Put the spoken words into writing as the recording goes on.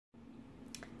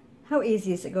How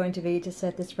easy is it going to be to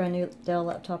set this brand new Dell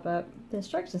laptop up? The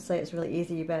instructions say it's really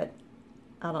easy, but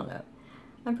I don't know.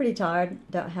 I'm pretty tired,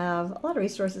 don't have a lot of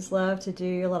resources left to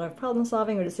do a lot of problem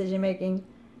solving or decision making.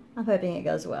 I'm hoping it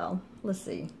goes well. Let's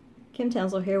see. Kim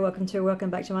Townsel here. Welcome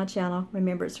back to my channel.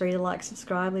 Remember, it's free to like,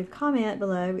 subscribe, leave a comment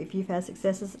below if you've had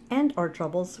successes and or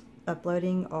troubles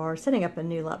uploading or setting up a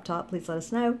new laptop. Please let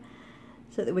us know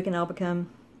so that we can all become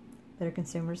better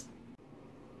consumers.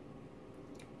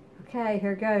 Okay,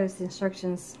 here goes. The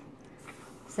instructions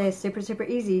say it's super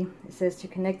easy. It says to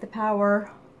connect the power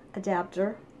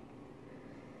adapter.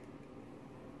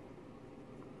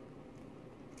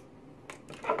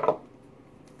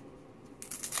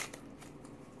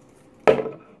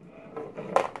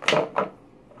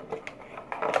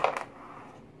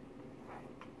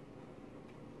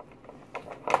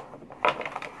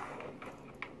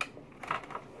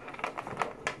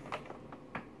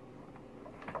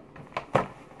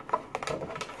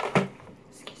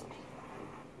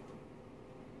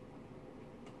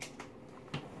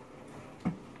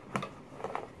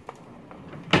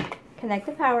 Connect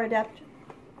the power adapter.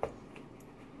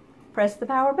 Press the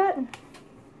power button.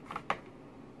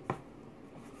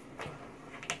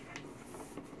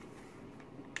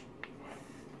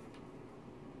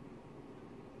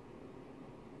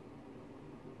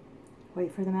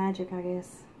 Wait for the magic, I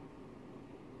guess.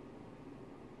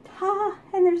 Ha!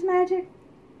 And there's magic.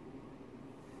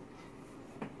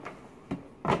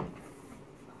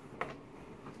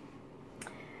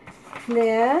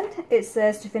 Then it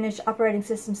says to finish operating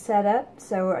system setup,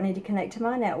 so I need to connect to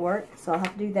my network, so I'll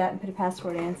have to do that and put a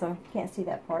password in, so I can't see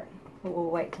that part, but we'll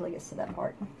wait till it gets to that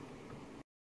part.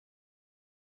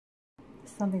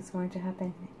 Something's going to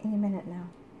happen any minute now.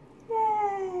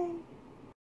 Yay!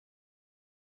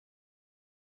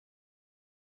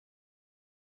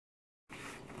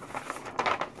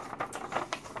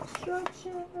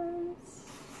 Instructions.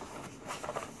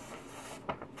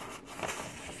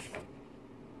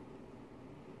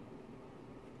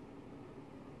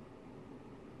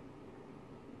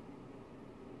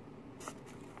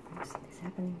 Something's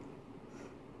happening.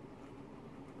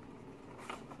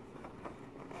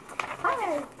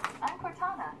 Hi, I'm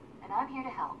Cortana, and I'm here to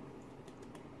help.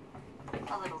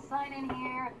 A little sign in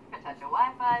here, a touch of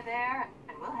Wi-Fi there,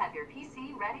 and we'll have your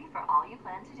PC ready for all you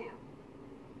plan to do.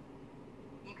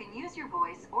 You can use your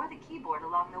voice or the keyboard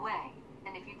along the way,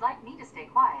 and if you'd like me to stay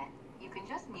quiet, you can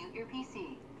just mute your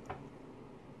PC.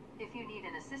 If you need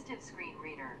an assistive screen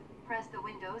reader, press the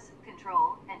Windows,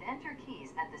 Control, and Enter keys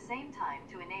at the same time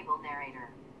to enable narrator.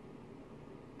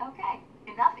 Okay,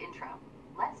 enough intro.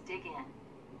 Let's dig in.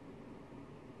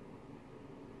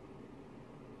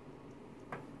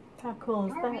 How cool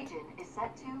is Your that? region is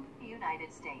set to the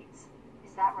United States.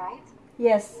 Is that right?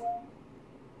 Yes.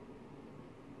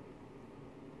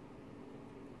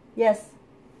 Yes.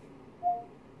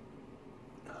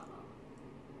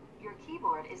 Your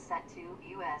keyboard is set to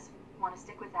US. Want to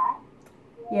stick with that?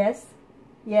 Yes.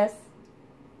 Yes.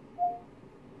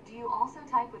 Do you also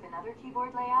type with another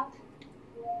keyboard layout?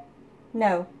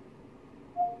 No.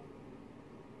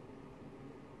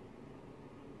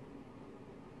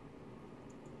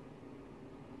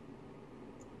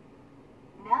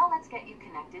 Now let's get you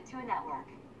connected to a network.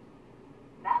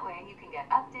 That way you can get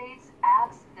updates,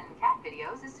 apps, and cat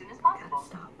videos as soon as possible.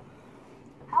 Stop.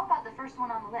 How about the first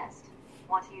one on the list?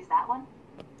 Want to use that one?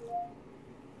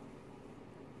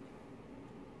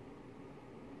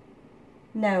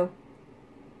 No.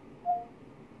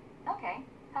 Okay,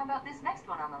 how about this next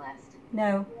one on the list?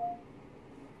 No.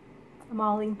 I'm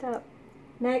all linked up.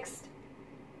 Next.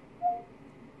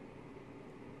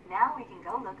 Now we can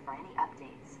go look for any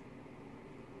updates.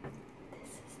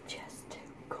 This is just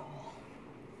too cool.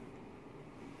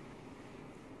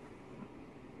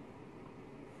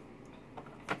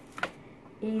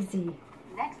 Easy.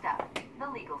 Next up, the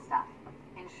legal stuff.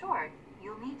 In short,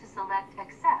 you'll need to select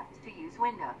Accept to use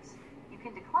Windows. You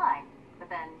can decline, but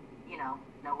then, you know,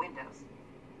 no Windows.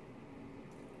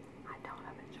 I don't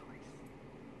have a choice.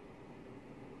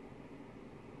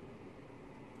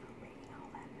 I'm reading all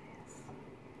that mess.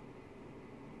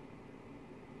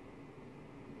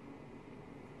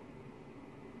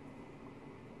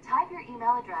 Type your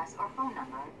email address or phone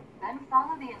number, then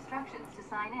follow the instructions to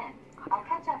sign in. I'll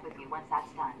catch up with you once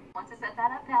that's done. Want to set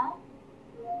that up now?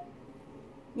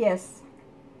 Yes.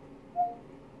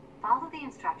 Follow the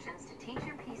instructions to teach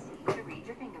your PC to read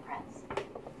your fingerprints.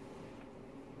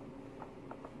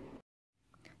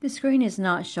 The screen is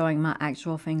not showing my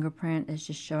actual fingerprint. It's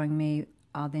just showing me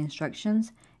all the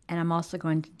instructions. And I'm also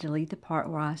going to delete the part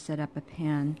where I set up a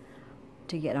pin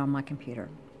to get on my computer.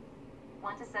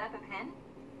 Want to set up a pin?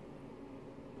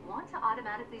 Want to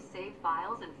automatically save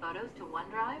files and photos to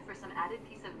OneDrive for some added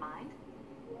peace of mind?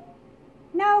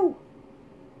 No!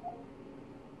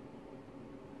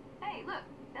 Hey, look,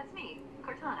 that's me,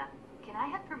 Cortana. Can I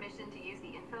have permission to use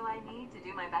the info I need to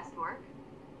do my best work?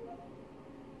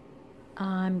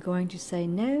 I'm going to say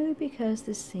no because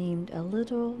this seemed a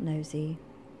little nosy,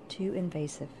 too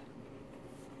invasive.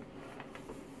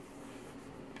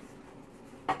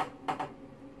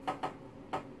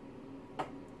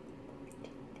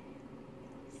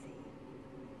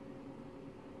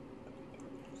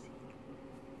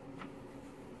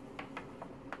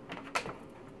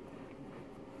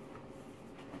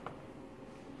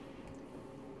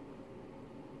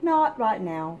 Not right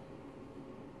now.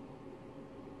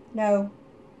 No.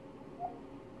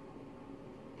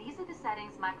 These are the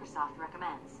settings Microsoft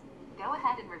recommends. Go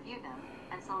ahead and review them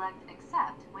and select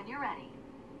Accept when you're ready.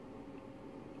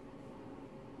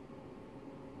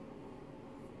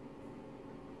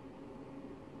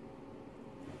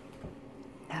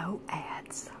 No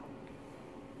ads.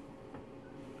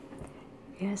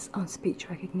 Yes, on speech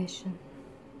recognition.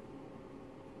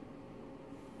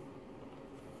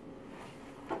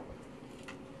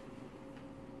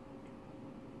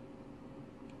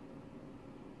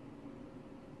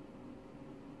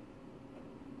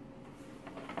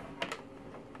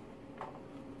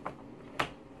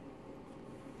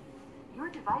 Your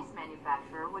device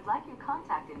manufacturer would like your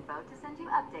contact info to send you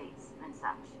updates and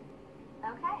such.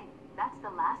 Okay, that's the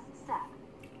last step.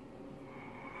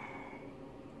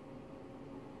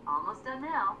 Almost done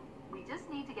now. We just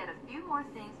need to get a few more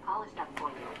things polished up for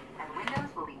you, and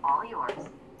Windows will be all yours.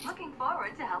 Looking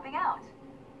forward to helping out.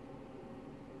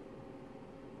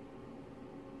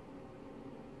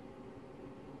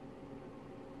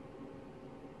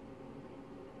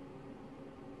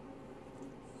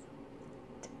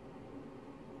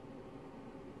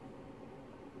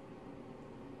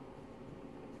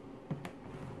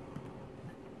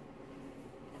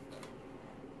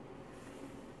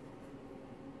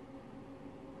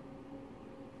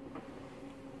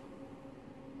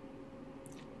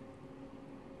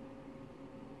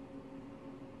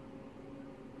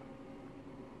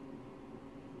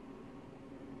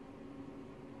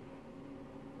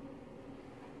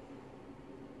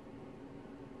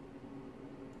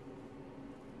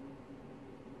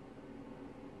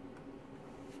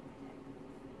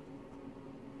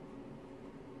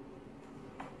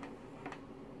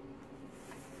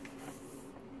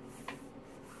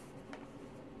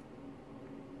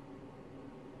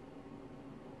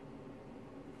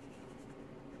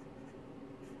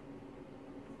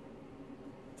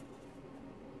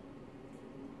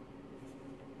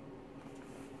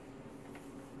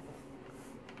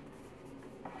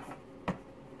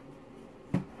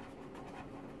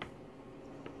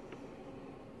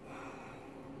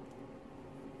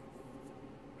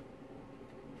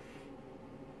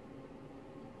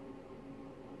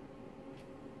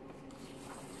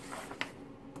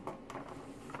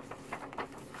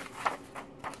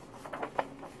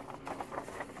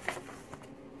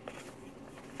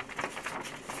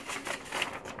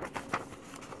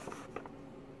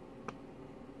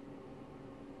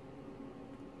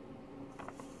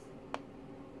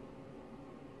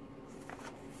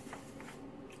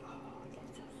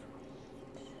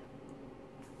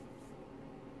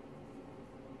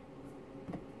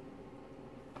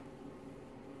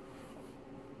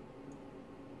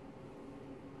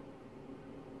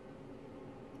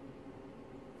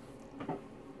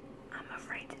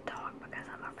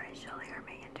 She'll hear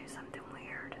me and do something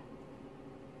weird.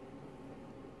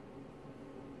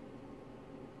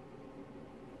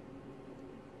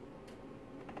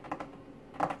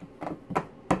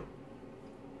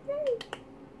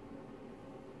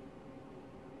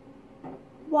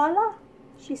 Voila!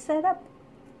 She's set up.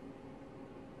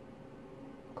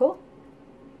 Cool.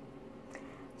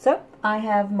 So, I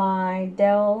have my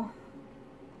Dell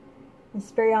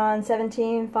Inspiron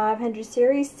 17500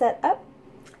 series set up.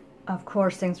 Of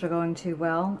course, things were going too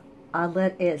well. I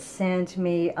let it send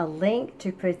me a link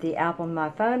to put the app on my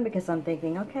phone because I'm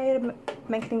thinking, okay, to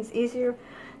make things easier.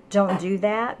 Don't do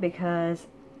that because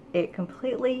it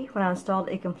completely, when I installed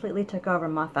it, it completely took over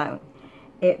my phone.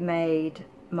 It made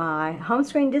my home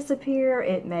screen disappear.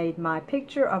 It made my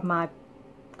picture of my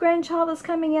grandchild that's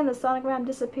coming in, the sonogram,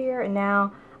 disappear. And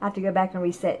now I have to go back and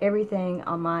reset everything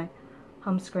on my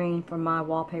home screen for my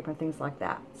wallpaper and things like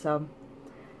that. So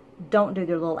don't do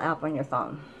their little app on your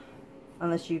phone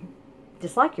unless you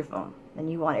dislike your phone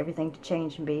and you want everything to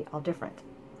change and be all different.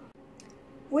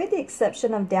 With the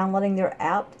exception of downloading their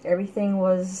app, everything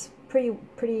was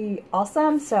pretty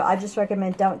awesome. So I just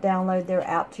recommend don't download their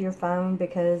app to your phone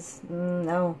because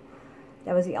no,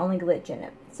 That was the only glitch in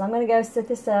it. So I'm going to go set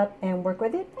this up and work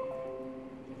with it.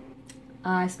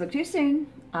 I spoke too soon.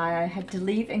 I had to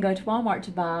leave and go to Walmart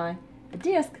to buy a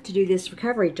disc to do this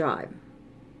recovery drive.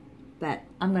 But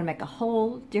I'm going to make a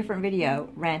whole different video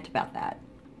rant about that.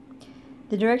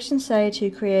 The directions say to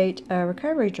create a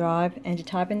recovery drive and to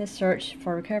type in the search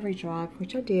for recovery drive,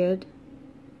 which I did.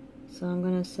 So I'm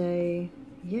going to say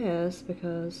yes,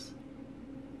 because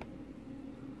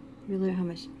we really don't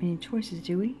have many choices,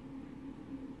 do we?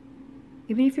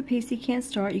 Even if your PC can't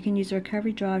start, you can use a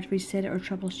recovery drive to reset it or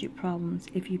troubleshoot problems.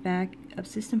 If you back up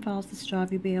system files to this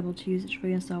drive, you'll be able to use it to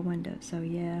reinstall Windows. So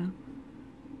yeah,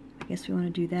 I guess we want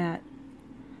to do that.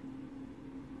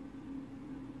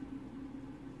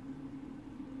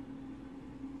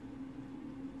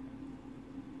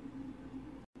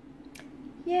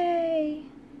 Yay!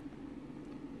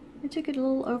 It took it a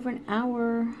little over an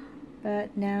hour,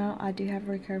 but now I do have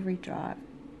a recovery drive.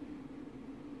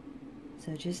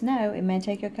 So just know, it may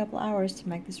take you a couple hours to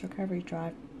make this recovery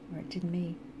drive, or it did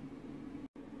me.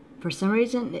 For some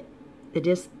reason,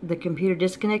 the computer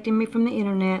disconnected me from the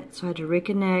internet, so I had to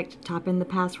reconnect, type in the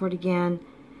password again,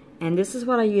 and this is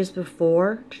what I used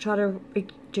before to try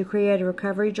to create a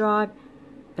recovery drive.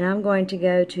 And I'm going to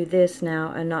go to this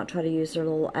now and not try to use their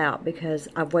little app, because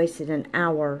I've wasted an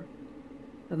hour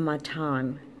of my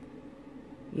time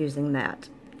using that.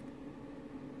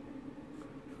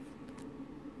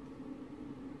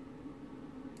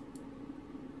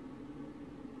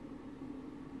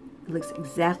 It looks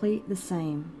exactly the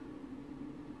same.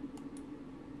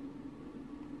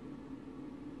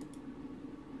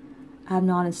 I have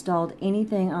not installed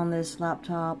anything on this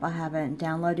laptop. I haven't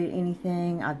downloaded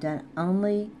anything. I've done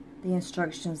only the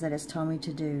instructions that it's told me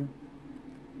to do.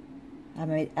 I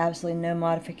made absolutely no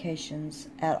modifications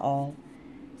at all.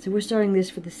 So we're starting this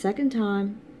for the second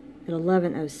time at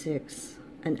 11:06,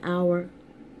 an hour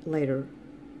later.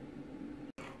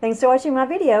 Thanks for watching my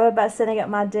video about setting up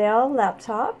my Dell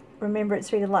laptop. Remember, it's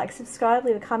free to like, subscribe,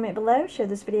 leave a comment below, share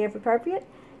this video if appropriate,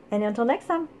 and until next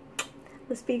time,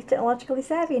 let's be technologically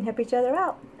savvy and help each other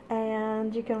out.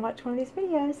 And you can watch one of these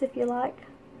videos if you like.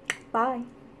 Bye.